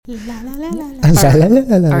La, la, la,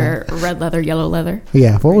 la, la. Or red leather, yellow leather.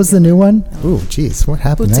 Yeah, what was the new one? Oh, geez, what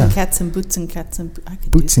happened Boots there? and cats and boots and cats and I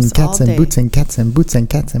could Boots do and this all cats and day. boots and cats and boots and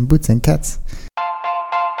cats and boots and cats.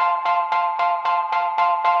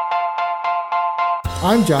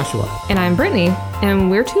 I'm Joshua. And I'm Brittany,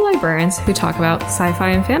 and we're two librarians who talk about sci-fi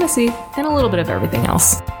and fantasy and a little bit of everything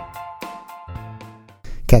else.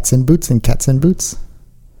 Cats and boots and cats and boots.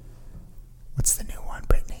 What's the new one,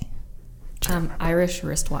 Brittany? Irish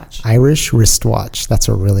wristwatch. Irish wristwatch. That's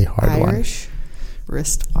a really hard one. Irish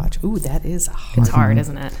wristwatch. Ooh, that is a hard It's hard,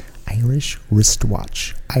 isn't it? Irish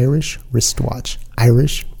wristwatch. Irish wristwatch.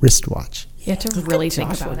 Irish wristwatch. You have to really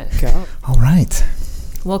think about it. Go. All right.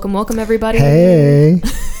 Welcome, everybody. Hey.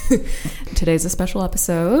 Today's a special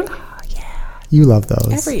episode. You love those.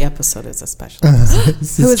 Every episode is a special episode.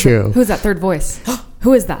 This is true. Who is that third voice?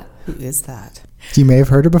 Who is that? Who is that? You may have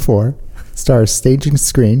heard her before. Stars Staging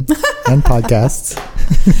Screen and podcasts.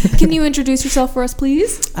 Can you introduce yourself for us,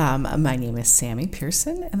 please? My name is Sammy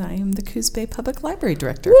Pearson, and I am the Coos Bay Public Library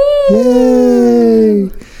Director. Yay!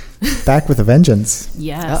 Back with a vengeance.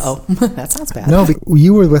 Yes. Uh-oh. That sounds bad. No,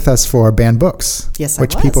 you were with us for Banned Books. Yes, I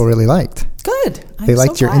which was. people really liked. Good. They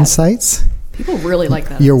liked your insights, People really like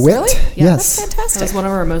that. your wit. Really? Yeah, Yes, That's fantastic. That was one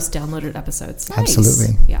of our most downloaded episodes. Nice.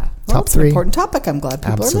 absolutely. Yeah. Well, Top it's an 3. important topic. I'm glad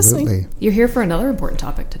people are listening. Absolutely. You're here for another important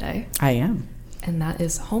topic today, I am. and that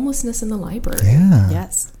is homelessness in the library. Yeah.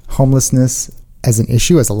 Yes. Homelessness as an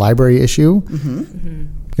issue, as a library issue. We're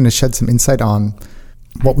going to shed some insight on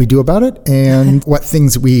what we do about it and what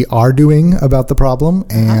things we are doing about the problem,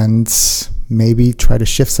 and maybe try to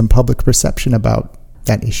shift some public perception about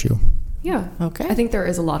that issue. Yeah. Okay. I think there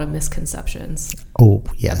is a lot of misconceptions Oh,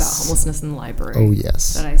 about yes. homelessness in the library. Oh,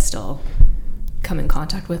 yes. That I still come in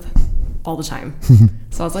contact with all the time.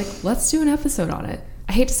 So I was like, let's do an episode on it.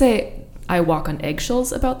 I hate to say I walk on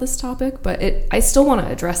eggshells about this topic, but I still want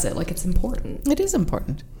to address it. Like, it's important. It is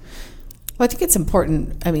important. Well, I think it's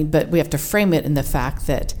important, but we have to frame it in the fact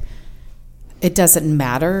that it doesn't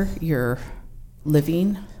matter your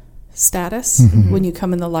living status when you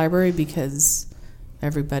come in the library, because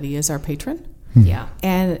everybody is our patron. Yeah.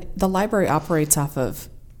 And the library operates off of,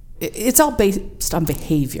 it's all based on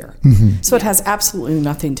behavior. So it has absolutely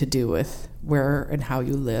nothing to do with where and how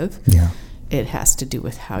you live. Yeah. It has to do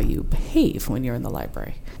with how you behave when you're in the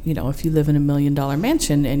library. You know, if you live in $1 million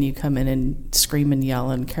mansion and you come in and scream and yell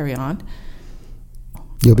and carry on,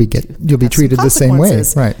 You'll be have treated some the same way.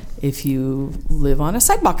 consequences. Right. If you live on a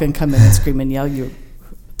sidewalk and come in and scream and yell,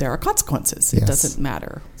 there are consequences. It Yes. doesn't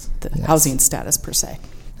matter the Yes. housing status per se.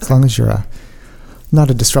 As long as you're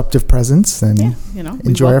not a disruptive presence, then Yeah, we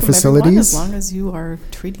enjoy our welcome everyone facilities. as long as you are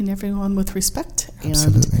treating everyone with respect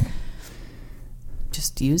Absolutely. and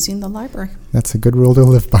just using the library. That's a good rule to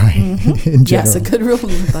live by in general. Yes, a good rule to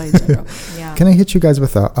live by in general. Yeah. Can I hit you guys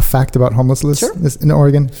with a fact about homelessness Sure. in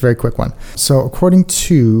Oregon? It's a very quick one. So according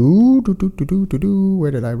to,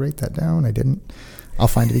 where did I write that down? I didn't. I'll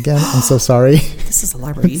find it again. I'm so sorry. This is a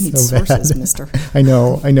library. You need So sources, bad. mister. I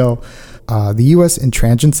know. The U.S.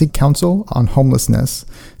 Intransigency Council on Homelessness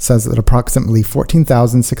says that approximately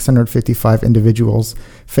 14,655 individuals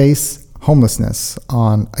face homelessness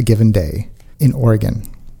on a given day in Oregon.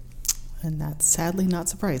 And that's sadly not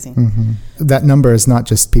surprising. That number is not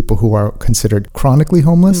just people who are considered chronically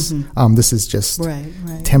homeless. This is just Right.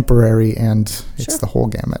 temporary, and it's Sure. the whole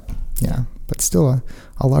gamut. Yeah, but still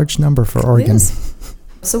a large number for Oregon. It is.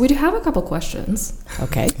 So we do have a couple questions.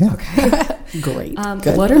 Okay. Yeah. Okay. Great.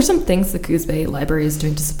 Good. What are some things the Coos Bay Library is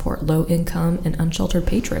doing to support low-income and unsheltered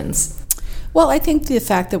patrons? Well, I think the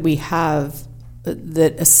fact that we have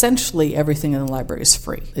that essentially everything in the library is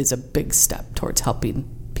free is a big step towards helping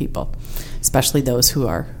people, especially those who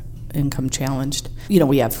are income challenged.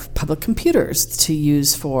 We have public computers to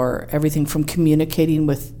use for everything from communicating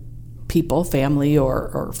with people, family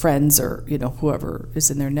or friends, or whoever is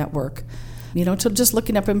in their network, to just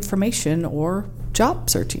looking up information or job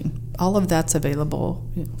searching. All of that's available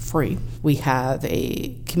free. We have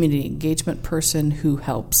a community engagement person who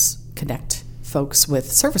helps connect folks with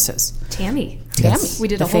services. Tammy. Yes. We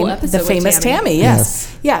did a whole episode The famous with Tammy. Tammy,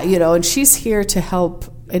 yes. Yeah, and she's here to help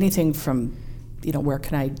anything from, where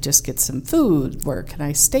can I just get some food? Where can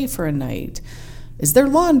I stay for a night? Is there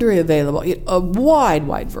laundry available? A wide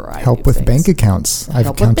variety. Help of with things. bank accounts. I've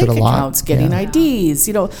Help with counted bank a lot. accounts, getting Yeah. IDs.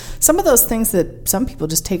 Some of those things that some people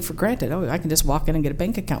just take for granted. Oh, I can just walk in and get a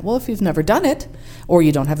bank account. Well, if you've never done it, or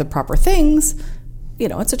you don't have the proper things,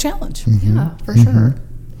 it's a challenge. Yeah, for sure.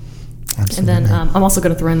 Absolutely. And then I'm also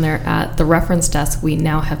going to throw in there at the reference desk, we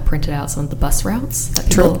now have printed out some of the bus routes that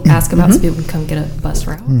people ask about so people can come get a bus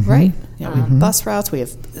route. Right. We have bus routes. We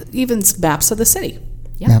have even maps of the city.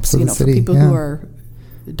 Yeah. Maps of the For city. people yeah. who are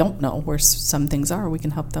don't know where some things are, we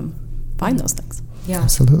can help them find those things. Yeah.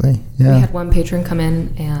 Absolutely. We Yeah. had one patron come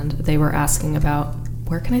in and they were asking about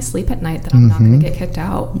where can I sleep at night that I'm not going to get kicked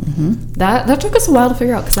out. That took us a while to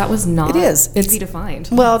figure out because that was not easy to find.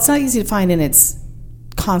 Well, it's not easy to find, and it's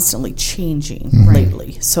constantly changing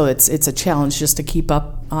lately. So it's a challenge just to keep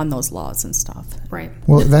up on those laws and stuff. Right.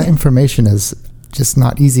 Well, that information is just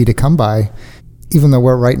not easy to come by, even though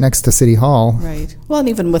we're right next to City Hall. Right. Well, and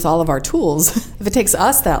even with all of our tools, if it takes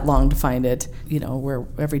us that long to find it, where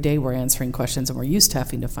every day we're answering questions and we're used to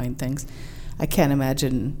having to find things, I can't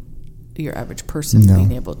imagine your average person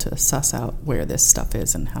being able to suss out where this stuff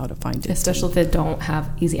is and how to find it. Especially if they don't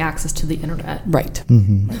have easy access to the internet. Right.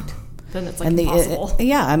 Right. Then it's like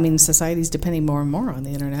impossible. Society's depending more and more on the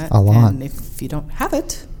internet. A lot. And if you don't have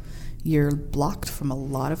it, you're blocked from a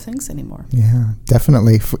lot of things anymore. Yeah,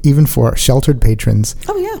 definitely. Even for sheltered patrons.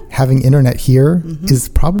 Oh, yeah. Having internet here is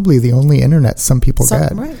probably the only internet some people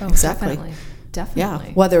get. Right, Oh, exactly. Definitely.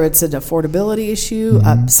 Yeah, whether it's an affordability issue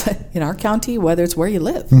in our county, whether it's where you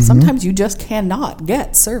live. Sometimes you just cannot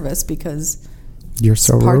get service because You're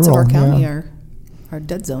so parts rural. of our county yeah. are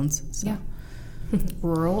dead zones. So. Yeah.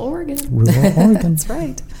 Rural Oregon. Rural Oregon. That's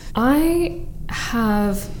right. I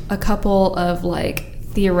have a couple of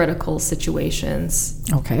theoretical situations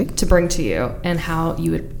Okay. to bring to you and how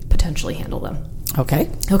you would potentially handle them. Okay.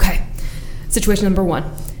 Okay. Situation number 1.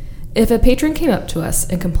 If a patron came up to us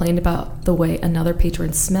and complained about the way another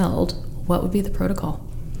patron smelled, what would be the protocol?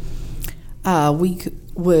 We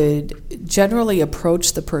would generally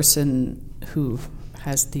approach the person who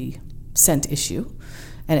has the scent issue.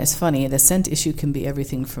 And it's funny, the scent issue can be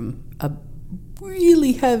everything from a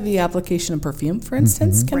really heavy application of perfume, for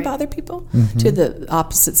instance, can bother people, to the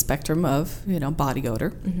opposite spectrum of, body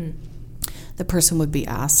odor. The person would be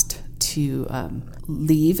asked to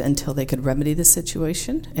leave until they could remedy the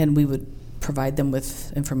situation, and we would provide them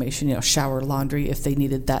with information, shower, laundry, if they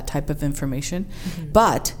needed that type of information.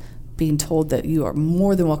 But being told that you are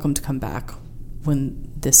more than welcome to come back when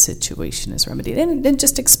this situation is remedied, and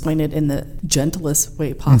just explain it in the gentlest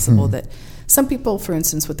way possible that some people, for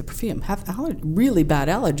instance, with the perfume have really bad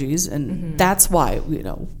allergies, and that's why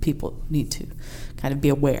people need to kind of be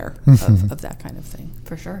aware of that kind of thing.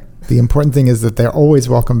 For sure. The important thing is that they're always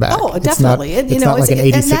welcome back. Oh, definitely. It's not like an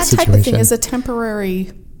 86 and that situation. type of thing is a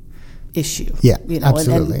temporary issue. Yeah,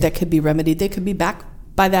 absolutely. And that could be remedied. They could be back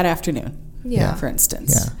by that afternoon, Yeah. for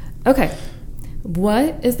instance. Yeah. Okay.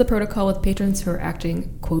 What is the protocol with patrons who are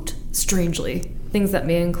acting, quote, strangely? Things that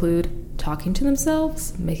may include talking to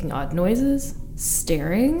themselves, making odd noises,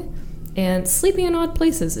 staring, and sleeping in odd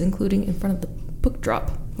places, including in front of the book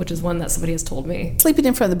drop, which is one that somebody has told me. Sleeping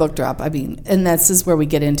in front of the book drop, and this is where we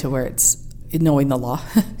get into where it's knowing the law.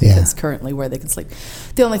 Yeah. It's currently where they can sleep.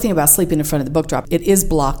 The only thing about sleeping in front of the book drop, it is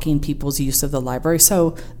blocking people's use of the library,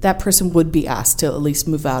 so that person would be asked to at least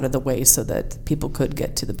move out of the way so that people could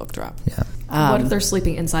get to the book drop. Yeah. What if they're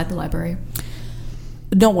sleeping inside the library?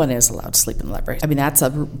 No one is allowed to sleep in the library. I mean, that's a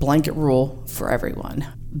blanket rule for everyone.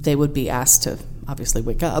 They would be asked to obviously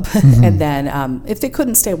wake up. And then if they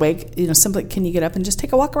couldn't stay awake, simply, can you get up and just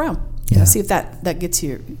take a walk around? See if that gets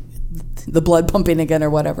you the blood pumping again or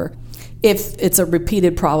whatever. If it's a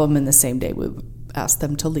repeated problem in the same day, we would ask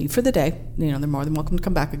them to leave for the day. They're more than welcome to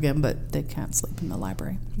come back again, but they can't sleep in the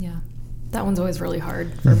library. Yeah. That one's always really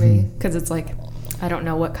hard for me because it's I don't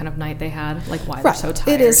know what kind of night they had, why they're so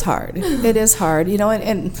tired. It is hard. It is hard.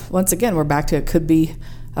 And once again, we're back to it could be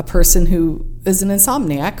a person who is an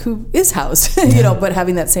insomniac who is housed, but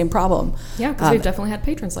having that same problem. Yeah, because we've definitely had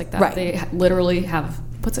patrons like that. Right. They literally have,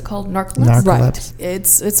 what's it called, narcolepsy? Right.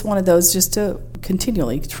 It's one of those just to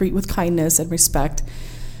continually treat with kindness and respect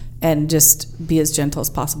and just be as gentle as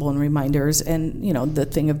possible in reminders. And, the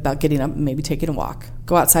thing about getting up and maybe taking a walk,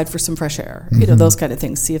 go outside for some fresh air, those kind of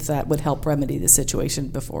things. See if that would help remedy the situation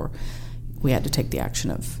before we had to take the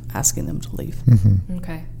action of asking them to leave.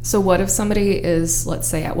 Okay. So what if somebody is, let's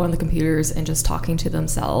say, at one of the computers and just talking to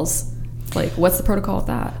themselves? What's the protocol with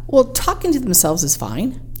that? Well, talking to themselves is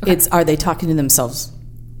fine. Okay. Are they talking to themselves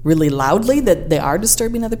really loudly that they are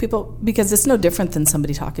disturbing other people? Because it's no different than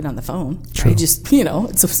somebody talking on the phone. True. You just,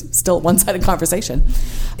 it's still a one-sided conversation.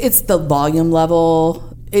 It's the volume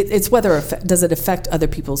level. It's whether does it affect other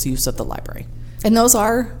people's use of the library. And those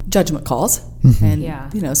are judgment calls. And,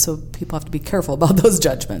 so people have to be careful about those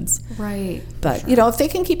judgments. Right. But, if they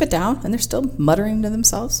can keep it down and they're still muttering to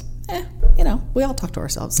themselves, we all talk to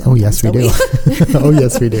ourselves. Oh, yes, we do. Oh,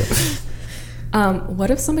 yes, we do. What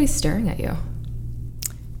if somebody's staring at you?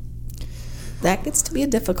 That gets to be a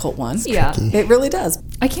difficult one. Yeah. It really does.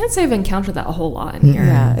 I can't say I've encountered that a whole lot in here.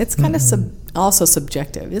 Yeah, it's kind of also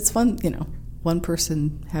subjective. It's fun, one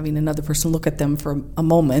person having another person look at them for a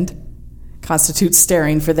moment constitutes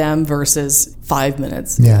staring for them versus 5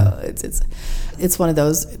 minutes. Yeah. It's one of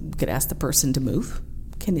those, you could ask the person to move.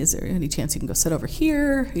 Is there any chance you can go sit over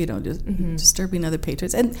here? Just disturbing other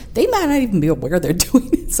patrons. And they might not even be aware they're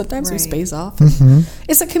doing it. Sometimes we space off.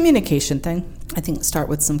 It's a communication thing. I think start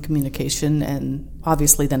with some communication, and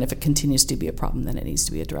obviously then if it continues to be a problem, then it needs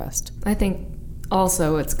to be addressed. I think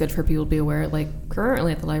also it's good for people to be aware, like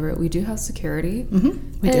currently at the library, we do have security.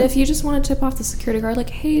 If you just want to tip off the security guard,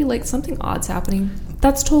 like, hey, like something odd's happening,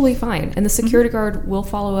 that's totally fine. And the security guard will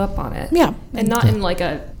follow up on it. Yeah. And not in like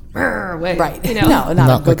a way. Right. No,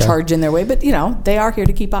 not go charge in their way, but they are here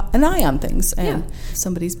to keep an eye on things. And if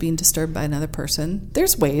somebody's being disturbed by another person,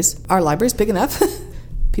 there's ways. Our library's big enough.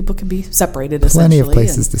 People can be separated, Plenty essentially. of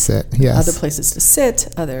places to sit, yes. Other places to sit,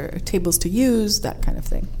 other tables to use, that kind of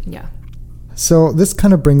thing. Yeah. So this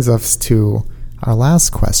kind of brings us to our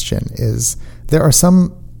last question is, there are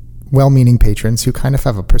some well-meaning patrons who kind of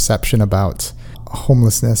have a perception about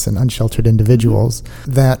homelessness and unsheltered individuals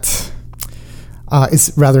that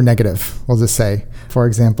is rather negative, we'll just say. For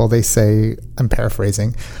example, they say, I'm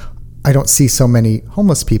paraphrasing, I don't see so many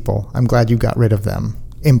homeless people. I'm glad you got rid of them,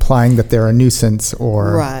 implying that they're a nuisance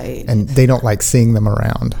and they don't like seeing them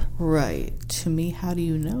around. Right. To me, how do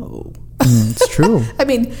you know? It's true. I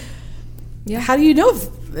mean, how do you know?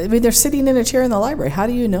 They're sitting in a chair in the library. How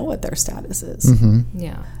do you know what their status is?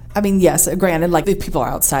 Yeah. I mean, yes, granted, like if people are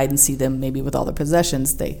outside and see them maybe with all their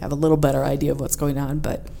possessions, they have a little better idea of what's going on.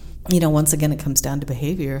 But, once again, it comes down to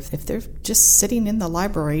behavior. If they're just sitting in the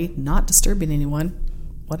library, not disturbing anyone,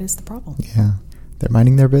 what is the problem? Yeah. They're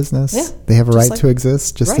minding their business. Yeah. They have a right to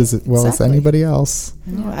exist just as well as anybody else.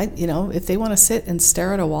 If they want to sit and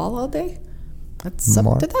stare at a wall all day, that's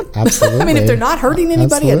up to them. Absolutely. I mean, if they're not hurting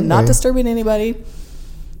anybody and not disturbing anybody,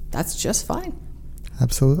 that's just fine.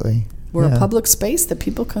 Absolutely. We're a public space that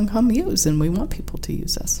people can come use, and we want people to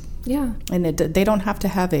use us. Yeah. And they don't have to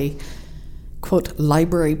have a, quote,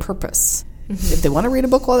 library purpose. If they want to read a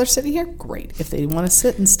book while they're sitting here, great. If they want to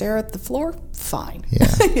sit and stare at the floor, fine. Yeah.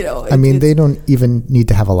 They don't even need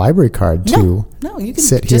to have a library card to you can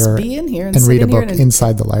sit just here be in here and read a book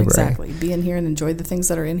inside the library. Exactly. Be in here and enjoy the things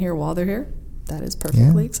that are in here while they're here. That is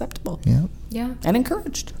perfectly acceptable. Yeah. Yeah. And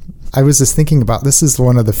encouraged. I was just thinking about, this is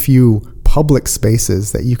one of the few public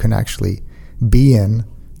spaces that you can actually be in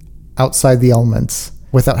outside the elements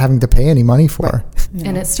without having to pay any money for. Right.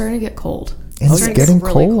 And it's starting to get cold. It's getting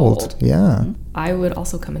really cold. Yeah. I would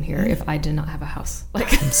also come in here if I did not have a house.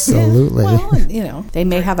 Absolutely. Well, they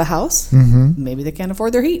may have a house. Maybe they can't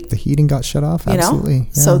afford their heat. The heating got shut off. Absolutely.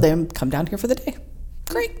 So they come down here for the day.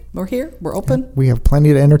 Great. We're here. We're open. We have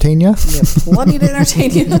plenty to entertain you. We have plenty to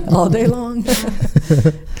entertain you all day long.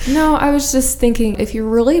 No, I was just thinking, if you're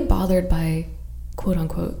really bothered by, quote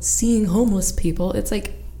unquote, seeing homeless people, it's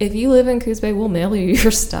like, if you live in Coos Bay, we'll mail you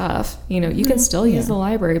your stuff. You can still use the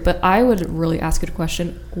library. But I would really ask you the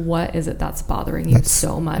question, what is it that's bothering you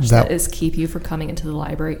so much that is keep you from coming into the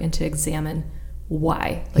library and to examine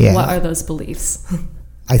why? What are those beliefs?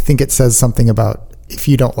 I think it says something about, if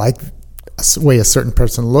you don't like the way a certain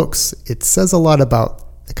person looks, it says a lot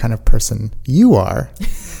about the kind of person you are.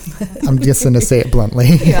 I'm just going to say it bluntly.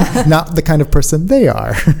 Not the kind of person they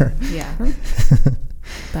are. Yeah.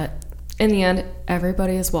 But in the end,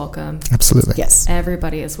 everybody is welcome. Absolutely. Yes.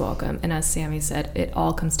 Everybody is welcome. And as Sammy said, it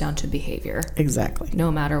all comes down to behavior. Exactly.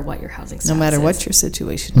 No matter what your housing status is. No matter what your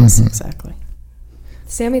situation is. Exactly.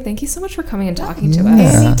 Sammy, thank you so much for coming and talking to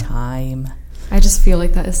us. Anytime. I just feel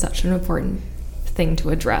like that is such an important thing to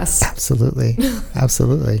address. Absolutely.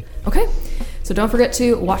 Absolutely. Okay. So don't forget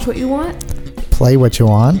to watch what you want. Play what you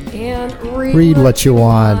want. And read what you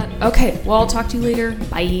want. Okay. Well, I'll talk to you later.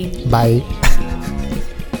 Bye. Bye.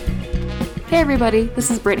 Hey everybody,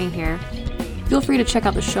 this is Brittany here. Feel free to check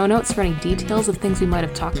out the show notes for any details of things we might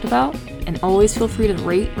have talked about, and always feel free to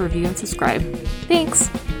rate, review, and subscribe. Thanks!